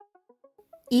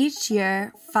Each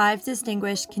year, 5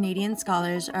 distinguished Canadian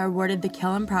scholars are awarded the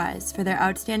Killam Prize for their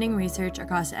outstanding research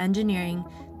across engineering,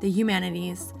 the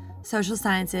humanities, social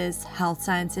sciences, health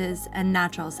sciences, and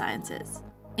natural sciences.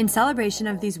 In celebration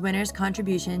of these winners'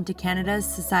 contribution to Canada's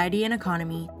society and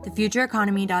economy,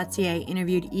 thefutureeconomy.ca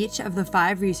interviewed each of the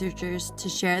 5 researchers to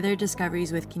share their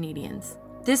discoveries with Canadians.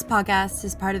 This podcast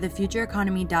is part of the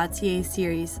futureeconomy.ca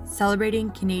series celebrating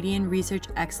Canadian research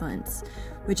excellence,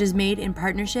 which is made in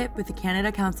partnership with the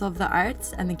Canada Council of the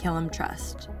Arts and the Killam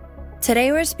Trust.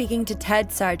 Today we're speaking to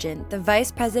Ted Sargent, the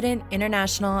Vice President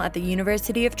International at the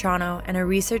University of Toronto and a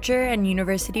researcher and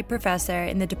university professor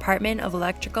in the Department of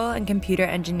Electrical and Computer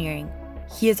Engineering.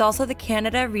 He is also the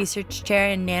Canada Research Chair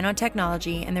in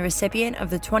Nanotechnology and the recipient of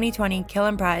the 2020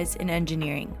 Killam Prize in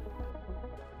Engineering.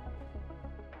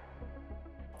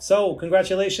 So,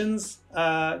 congratulations,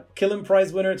 Killam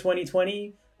Prize winner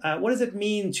 2020. What does it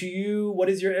mean to you? What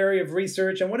is your area of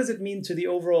research? And what does it mean to the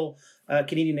overall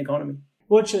Canadian economy?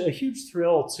 Well, it's a huge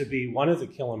thrill to be one of the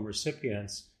Killam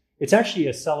recipients. It's actually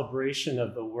a celebration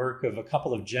of the work of a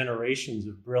couple of generations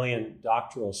of brilliant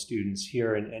doctoral students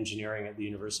here in engineering at the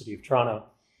University of Toronto.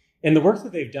 And the work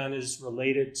that they've done is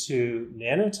related to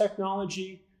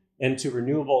nanotechnology and to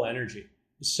renewable energy.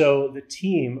 So the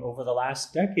team over the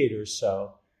last decade or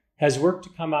so has worked to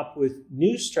come up with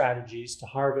new strategies to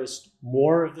harvest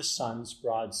more of the sun's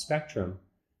broad spectrum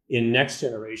in next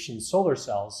generation solar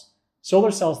cells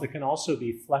that can also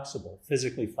be flexible,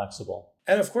 physically flexible.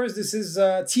 And of course, this is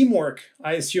teamwork,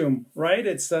 I assume, right?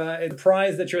 It's a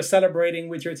prize that you're celebrating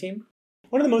with your team.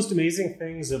 One of the most amazing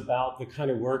things about the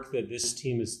kind of work that this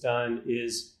team has done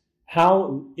is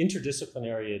how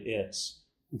interdisciplinary it is.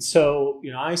 And so,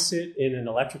 I sit in an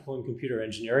electrical and computer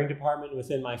engineering department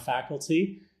within my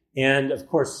faculty. And of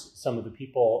course, some of the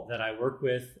people that I work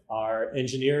with are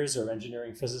engineers or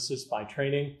engineering physicists by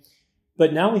training.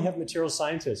 But now we have material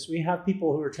scientists. We have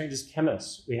people who are trained as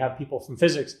chemists. We have people from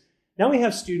physics. Now we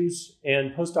have students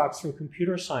and postdocs from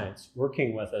computer science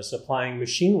working with us, applying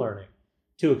machine learning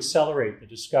to accelerate the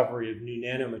discovery of new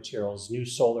nanomaterials, new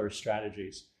solar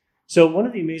strategies. So one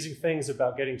of the amazing things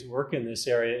about getting to work in this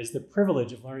area is the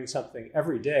privilege of learning something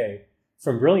every day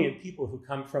from brilliant people who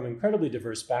come from incredibly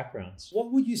diverse backgrounds.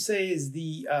 What would you say is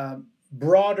the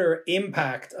broader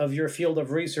impact of your field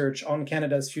of research on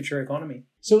Canada's future economy?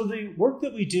 So the work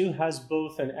that we do has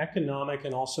both an economic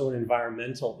and also an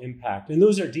environmental impact, and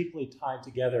those are deeply tied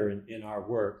together in our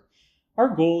work. Our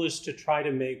goal is to try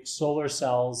to make solar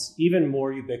cells even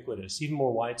more ubiquitous, even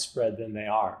more widespread than they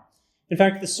are. In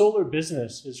fact, the solar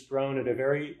business has grown at a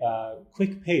very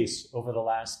quick pace over the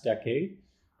last decade.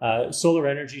 Solar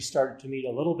energy started to meet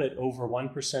a little bit over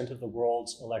 1% of the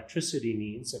world's electricity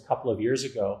needs a couple of years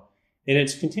ago, and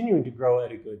it's continuing to grow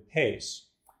at a good pace.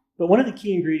 But one of the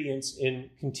key ingredients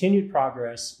in continued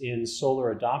progress in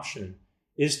solar adoption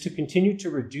is to continue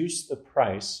to reduce the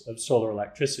price of solar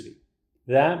electricity.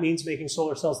 That means making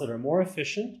solar cells that are more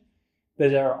efficient,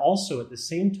 but that are also at the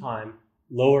same time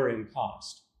lower in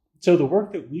cost. So the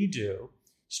work that we do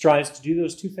strives to do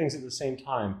those two things at the same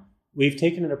time. We've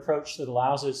taken an approach that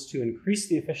allows us to increase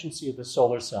the efficiency of the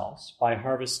solar cells by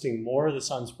harvesting more of the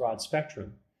sun's broad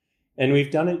spectrum. And we've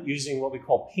done it using what we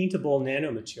call paintable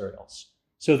nanomaterials.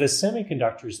 So the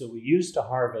semiconductors that we use to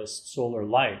harvest solar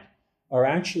light are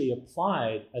actually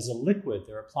applied as a liquid.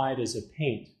 They're applied as a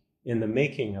paint in the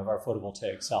making of our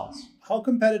photovoltaic cells. How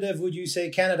competitive would you say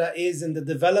Canada is in the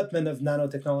development of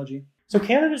nanotechnology? So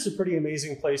Canada is a pretty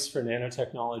amazing place for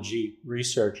nanotechnology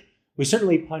research. We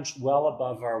certainly punch well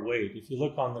above our weight. If you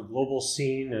look on the global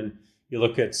scene and you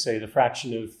look at, say, the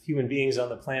fraction of human beings on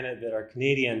the planet that are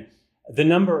Canadian, the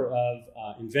number of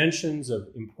inventions, of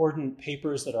important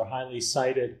papers that are highly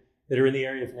cited that are in the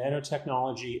area of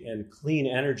nanotechnology and clean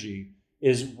energy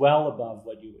is well above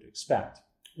what you would expect.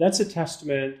 That's a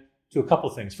testament to a couple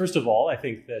of things. First of all, I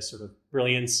think the sort of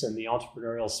brilliance and the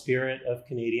entrepreneurial spirit of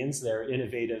Canadians, their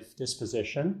innovative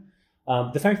disposition.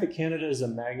 The fact that Canada is a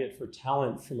magnet for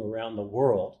talent from around the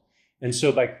world. And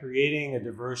so by creating a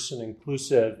diverse and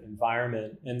inclusive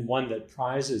environment and one that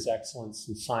prizes excellence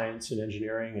in science and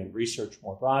engineering and research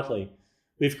more broadly,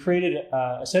 we've created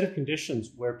a set of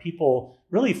conditions where people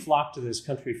really flock to this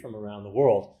country from around the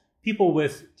world. People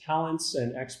with talents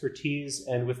and expertise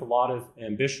and with a lot of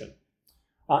ambition.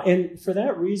 And for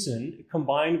that reason,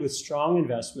 combined with strong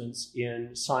investments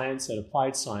in science and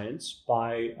applied science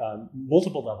by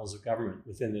multiple levels of government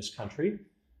within this country,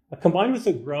 combined with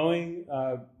a growing,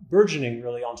 burgeoning,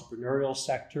 really, entrepreneurial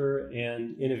sector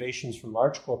and innovations from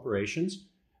large corporations,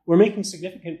 we're making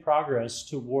significant progress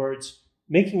towards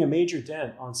making a major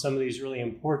dent on some of these really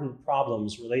important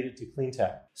problems related to clean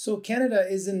tech. So Canada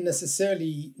isn't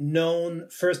necessarily known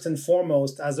first and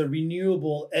foremost as a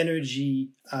renewable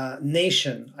energy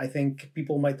nation. I think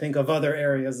people might think of other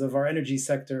areas of our energy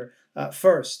sector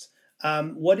first.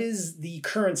 What is the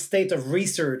current state of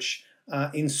research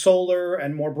in solar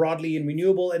and more broadly in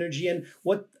renewable energy, and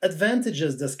what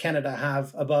advantages does Canada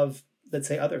have above, let's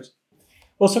say, others?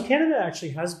 Well, so Canada actually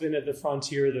has been at the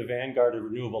frontier, the vanguard of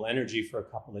renewable energy for a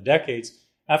couple of decades.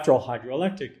 After all,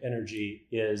 hydroelectric energy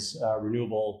is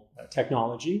renewable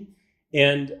technology.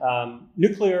 And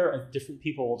nuclear, different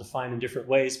people will define in different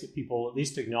ways, but people at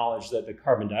least acknowledge that the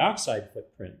carbon dioxide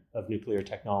footprint of nuclear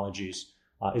technologies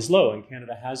is low, and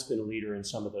Canada has been a leader in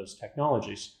some of those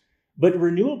technologies. But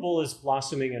renewable is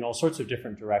blossoming in all sorts of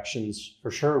different directions. For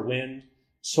sure, wind,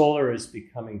 solar is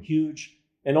becoming huge.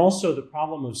 And also the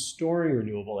problem of storing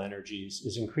renewable energies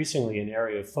is increasingly an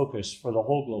area of focus for the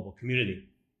whole global community.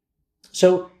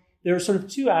 So there are sort of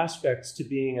two aspects to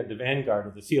being at the vanguard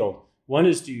of the field. One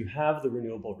is, do you have the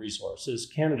renewable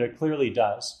resources? Canada clearly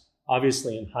does,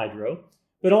 obviously in hydro.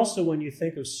 But also when you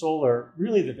think of solar,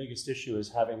 really the biggest issue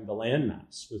is having the land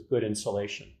mass with good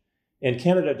insulation. And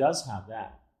Canada does have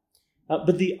that.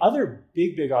 But the other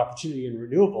big opportunity in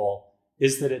renewable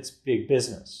is that it's big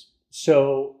business.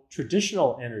 So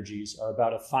traditional energies are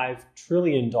about a $5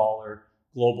 trillion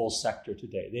global sector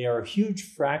today. They are a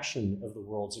huge fraction of the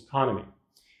world's economy.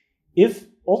 If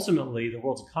ultimately the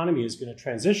world's economy is going to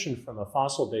transition from a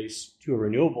fossil-based to a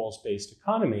renewables-based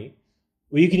economy,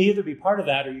 well, you can either be part of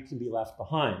that or you can be left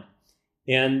behind.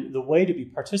 And the way to be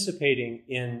participating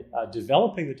in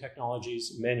developing the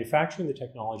technologies, manufacturing the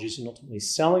technologies, and ultimately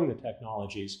selling the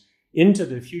technologies into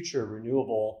the future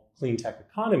renewable clean tech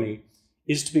economy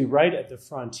is to be right at the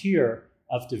frontier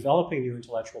of developing new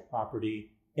intellectual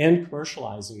property and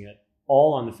commercializing it,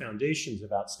 all on the foundations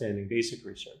of outstanding basic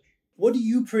research. What do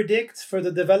you predict for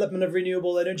the development of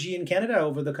renewable energy in Canada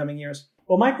over the coming years?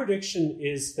 Well, my prediction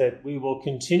is that we will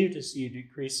continue to see a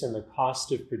decrease in the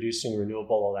cost of producing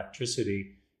renewable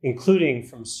electricity, including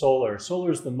from solar.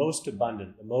 Solar is the most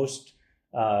abundant, the most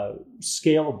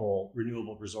scalable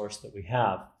renewable resource that we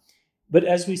have. But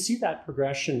as we see that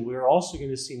progression, we're also going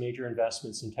to see major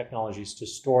investments in technologies to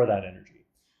store that energy.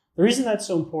 The reason that's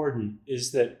so important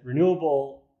is that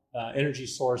renewable energy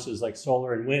sources like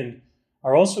solar and wind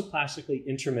are also classically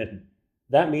intermittent.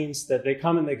 That means that they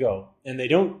come and they go, and they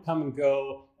don't come and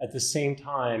go at the same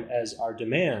time as our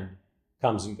demand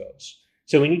comes and goes.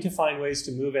 So we need to find ways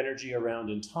to move energy around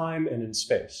in time and in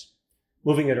space.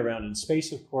 Moving it around in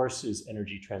space, of course, is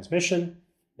energy transmission,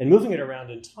 and moving it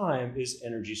around in time is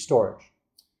energy storage.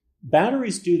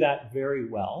 Batteries do that very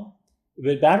well,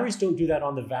 but batteries don't do that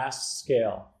on the vast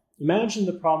scale. Imagine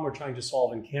the problem we're trying to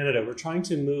solve in Canada. We're trying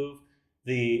to move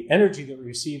the energy that we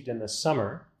received in the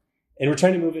summer, and we're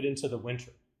trying to move it into the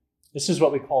winter. This is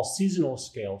what we call seasonal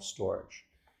scale storage.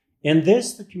 And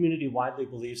this, the community widely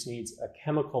believes, needs a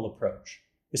chemical approach.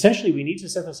 Essentially, we need to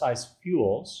synthesize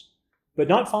fuels, but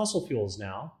not fossil fuels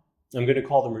now. I'm going to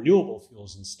call them renewable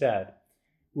fuels instead.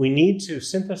 We need to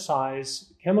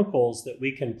synthesize chemicals that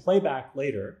we can play back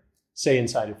later, say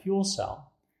inside a fuel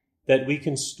cell, that we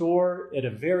can store at a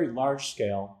very large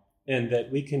scale, and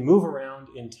that we can move around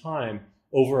in time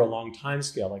over a long time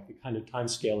scale, like the kind of time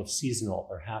scale of seasonal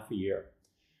or half a year.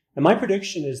 And my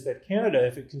prediction is that Canada,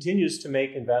 if it continues to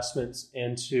make investments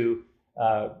and to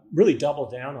really double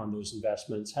down on those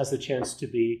investments, has the chance to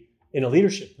be in a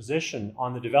leadership position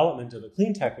on the development of a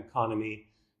clean tech economy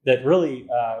that really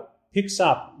picks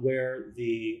up where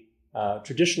the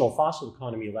traditional fossil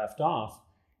economy left off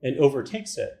and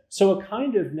overtakes it. So a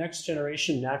kind of next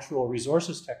generation natural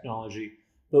resources technology,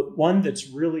 but one that's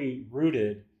really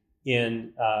rooted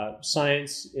in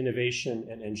science, innovation,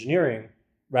 and engineering,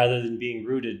 rather than being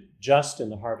rooted just in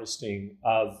the harvesting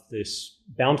of this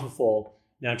bountiful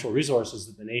natural resources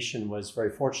that the nation was very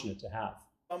fortunate to have.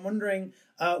 I'm wondering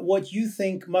what you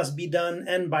think must be done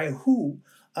and by who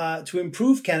to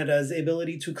improve Canada's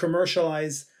ability to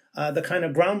commercialize the kind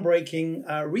of groundbreaking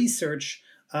research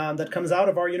that comes out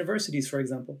of our universities, for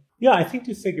example. Yeah, I think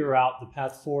to figure out the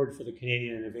path forward for the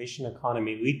Canadian innovation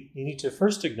economy, we need to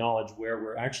first acknowledge where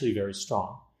we're actually very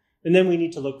strong. And then we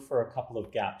need to look for a couple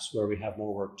of gaps where we have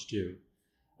more work to do.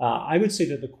 I would say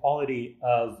that the quality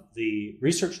of the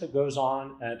research that goes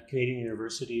on at Canadian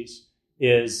universities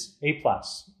is A+.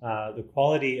 The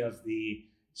quality of the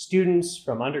students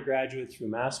from undergraduate through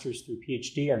master's through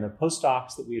PhD and the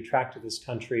postdocs that we attract to this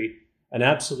country, an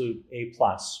absolute A+.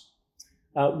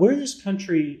 Where this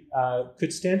country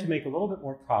could stand to make a little bit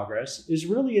more progress is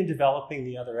really in developing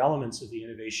the other elements of the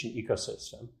innovation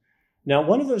ecosystem. Now,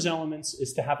 one of those elements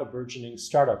is to have a burgeoning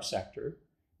startup sector.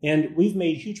 And we've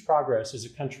made huge progress as a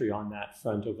country on that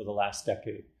front over the last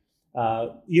decade.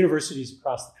 Universities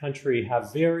across the country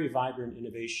have very vibrant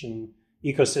innovation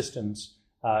ecosystems.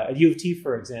 At U of T,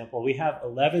 for example, we have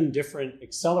 11 different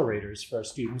accelerators for our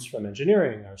students from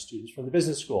engineering, our students from the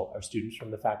business school, our students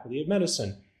from the Faculty of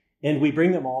Medicine. And we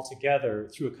bring them all together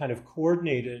through a kind of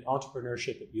coordinated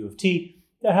entrepreneurship at U of T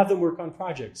to have them work on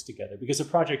projects together, because a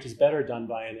project is better done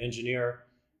by an engineer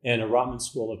and a Rotman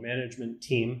School of Management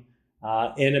team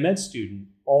and a med student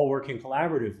all working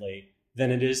collaboratively than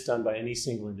it is done by any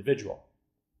single individual.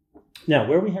 Now,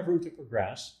 where we have room to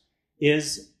progress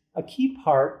is a key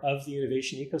part of the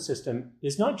innovation ecosystem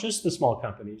is not just the small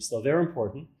companies, though they're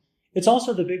important. It's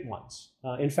also the big ones.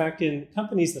 In fact, in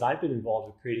companies that I've been involved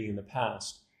with creating in the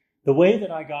past, the way that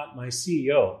I got my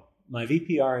CEO, my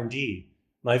VP R&D,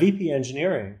 my VP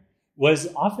engineering was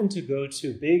often to go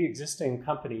to big existing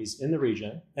companies in the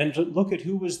region and to look at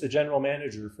who was the general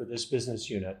manager for this business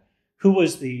unit, who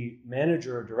was the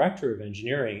manager or director of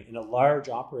engineering in a large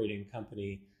operating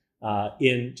company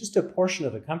in just a portion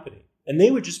of the company. And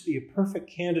they would just be a perfect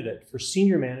candidate for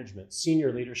senior management,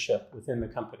 senior leadership within the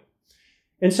company.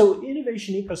 And so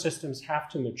innovation ecosystems have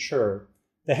to mature,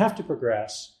 they have to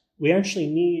progress. We actually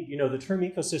need, the term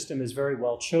ecosystem is very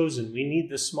well chosen. We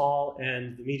need the small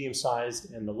and the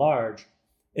medium-sized and the large.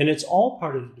 And it's all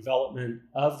part of the development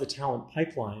of the talent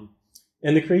pipeline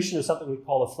and the creation of something we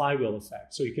call a flywheel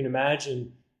effect. So you can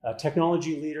imagine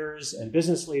technology leaders and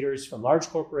business leaders from large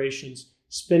corporations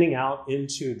spinning out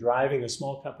into driving a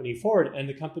small company forward, and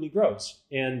the company grows.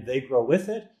 And they grow with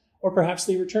it, or perhaps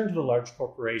they return to the large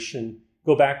corporation,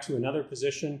 go back to another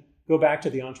position, go back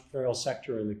to the entrepreneurial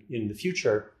sector in the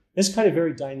future. This kind of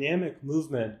very dynamic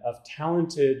movement of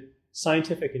talented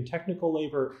scientific and technical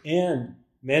labor and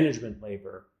management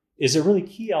labor is a really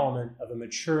key element of a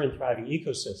mature and thriving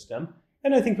ecosystem.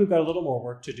 And I think we've got a little more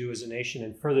work to do as a nation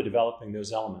in further developing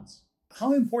those elements.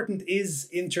 How important is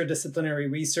interdisciplinary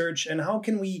research, and how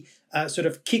can we sort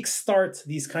of kickstart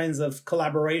these kinds of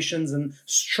collaborations and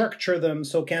structure them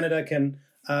so Canada can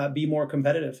be more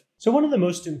competitive? So one of the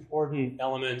most important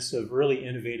elements of really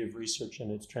innovative research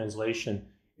and its translation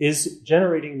is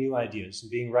generating new ideas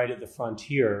and being right at the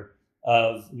frontier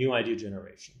of new idea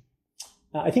generation.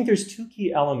 Now, I think there's two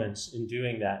key elements in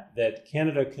doing that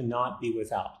Canada cannot be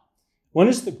without. One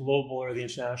is the global or the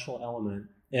international element,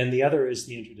 and the other is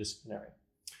the interdisciplinary.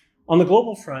 On the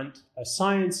global front,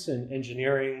 science and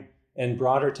engineering and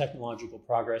broader technological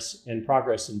progress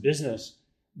in business,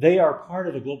 they are part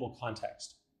of a global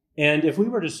context. And if we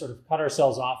were to sort of cut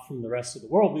ourselves off from the rest of the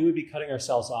world, we would be cutting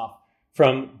ourselves off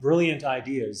from brilliant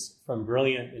ideas, from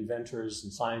brilliant inventors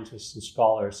and scientists and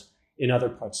scholars in other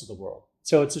parts of the world.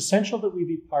 So it's essential that we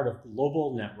be part of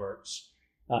global networks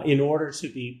in order to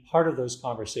be part of those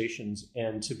conversations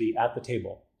and to be at the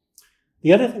table.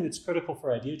 The other thing that's critical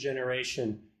for idea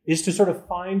generation is to sort of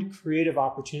find creative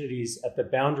opportunities at the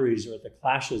boundaries or at the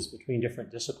clashes between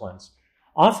different disciplines.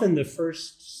 Often the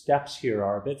first steps here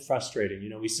are a bit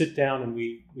frustrating. We sit down and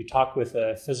we talk with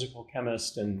a physical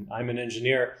chemist, and I'm an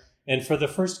engineer. And for the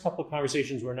first couple of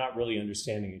conversations, we're not really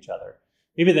understanding each other.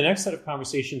 Maybe the next set of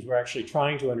conversations, we're actually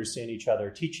trying to understand each other,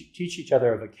 teach each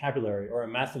other a vocabulary or a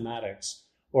mathematics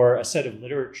or a set of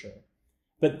literature.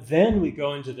 But then we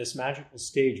go into this magical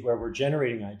stage where we're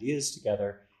generating ideas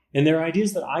together. And there are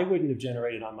ideas that I wouldn't have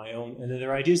generated on my own. And then there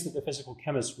are ideas that the physical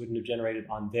chemists wouldn't have generated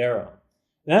on their own.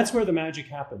 And that's where the magic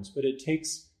happens. But it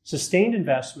takes sustained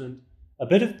investment, a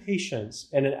bit of patience,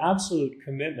 and an absolute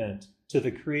commitment to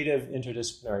the creative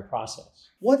interdisciplinary process.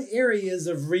 What areas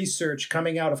of research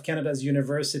coming out of Canada's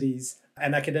universities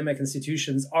and academic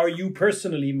institutions are you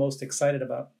personally most excited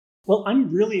about? Well,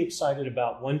 I'm really excited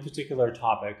about one particular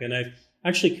topic, and I've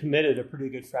actually committed a pretty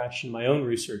good fraction of my own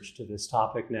research to this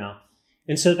topic now.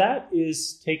 And so that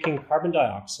is taking carbon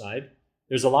dioxide.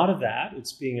 There's a lot of that.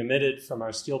 It's being emitted from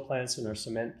our steel plants and our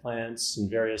cement plants and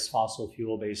various fossil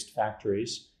fuel-based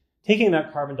factories. Taking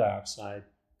that carbon dioxide,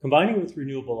 combining with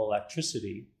renewable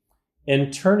electricity,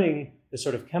 and turning the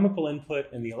sort of chemical input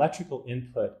and the electrical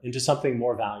input into something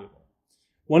more valuable.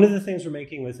 One of the things we're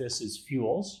making with this is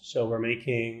fuels. So we're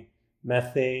making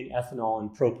methane, ethanol, and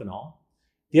propanol.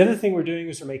 The other thing we're doing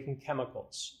is we're making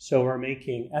chemicals. So we're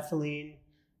making ethylene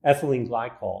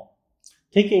glycol.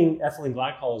 Taking ethylene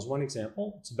glycol as one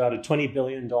example, it's about a $20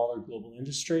 billion global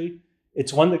industry.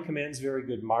 It's one that commands very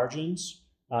good margins.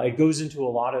 It goes into a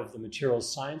lot of the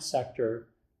materials science sector.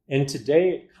 And today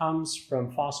it comes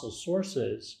from fossil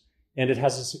sources, and it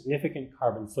has a significant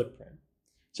carbon footprint.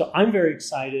 So I'm very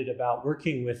excited about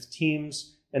working with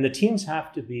teams, and the teams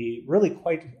have to be really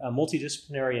quite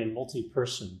multidisciplinary and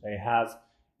multi-person. They have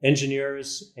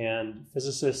engineers and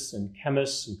physicists and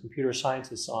chemists and computer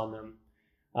scientists on them.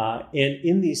 And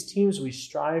in these teams, we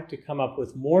strive to come up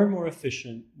with more and more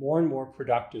efficient, more and more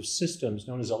productive systems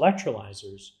known as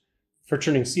electrolyzers for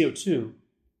turning CO2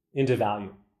 into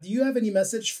value. Do you have any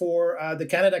message for the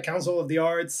Canada Council of the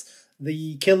Arts,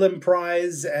 the Killam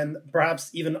Prize, and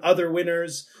perhaps even other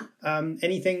winners?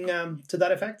 Anything to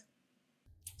that effect?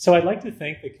 So I'd like to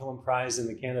thank the Killam Prize and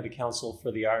the Canada Council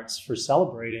for the Arts for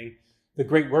celebrating the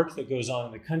great work that goes on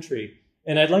in the country.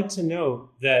 And I'd like to know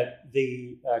that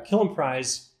the Killam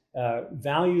Prize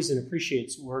values and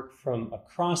appreciates work from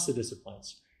across the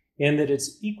disciplines, and that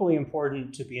it's equally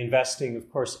important to be investing. Of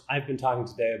course, I've been talking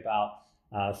today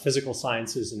about physical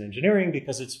sciences and engineering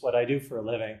because it's what I do for a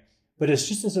living. But it's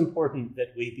just as important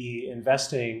that we be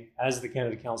investing, as the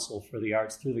Canada Council for the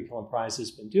Arts through the Killam Prize has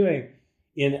been doing,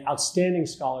 in outstanding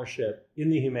scholarship in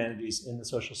the humanities, in the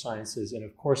social sciences, and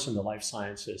of course in the life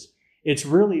sciences. It's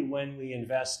really when we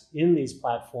invest in these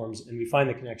platforms and we find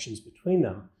the connections between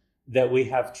them that we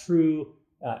have true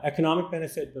economic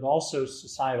benefit, but also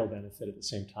societal benefit at the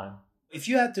same time. If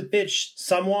you had to pitch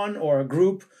someone or a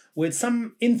group with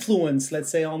some influence, let's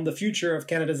say, on the future of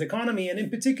Canada's economy, and in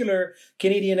particular,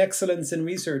 Canadian excellence in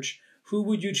research, who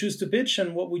would you choose to pitch,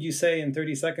 and what would you say in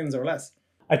 30 seconds or less?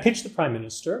 I'd pitch the Prime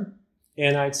Minister,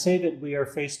 and I'd say that we are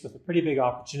faced with a pretty big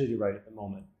opportunity right at the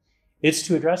moment. It's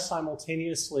to address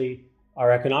simultaneously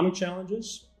our economic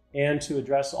challenges and to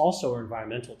address also our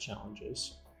environmental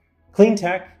challenges. Clean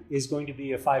tech is going to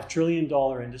be a $5 trillion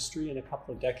industry in a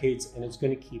couple of decades, and it's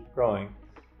going to keep growing.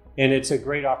 And it's a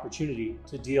great opportunity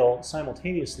to deal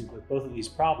simultaneously with both of these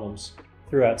problems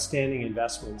through outstanding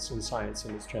investments in science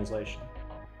and its translation.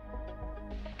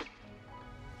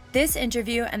 This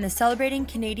interview and the Celebrating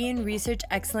Canadian Research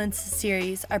Excellence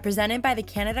series are presented by the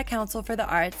Canada Council for the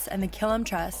Arts and the Killam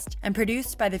Trust and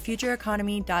produced by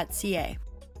thefutureeconomy.ca.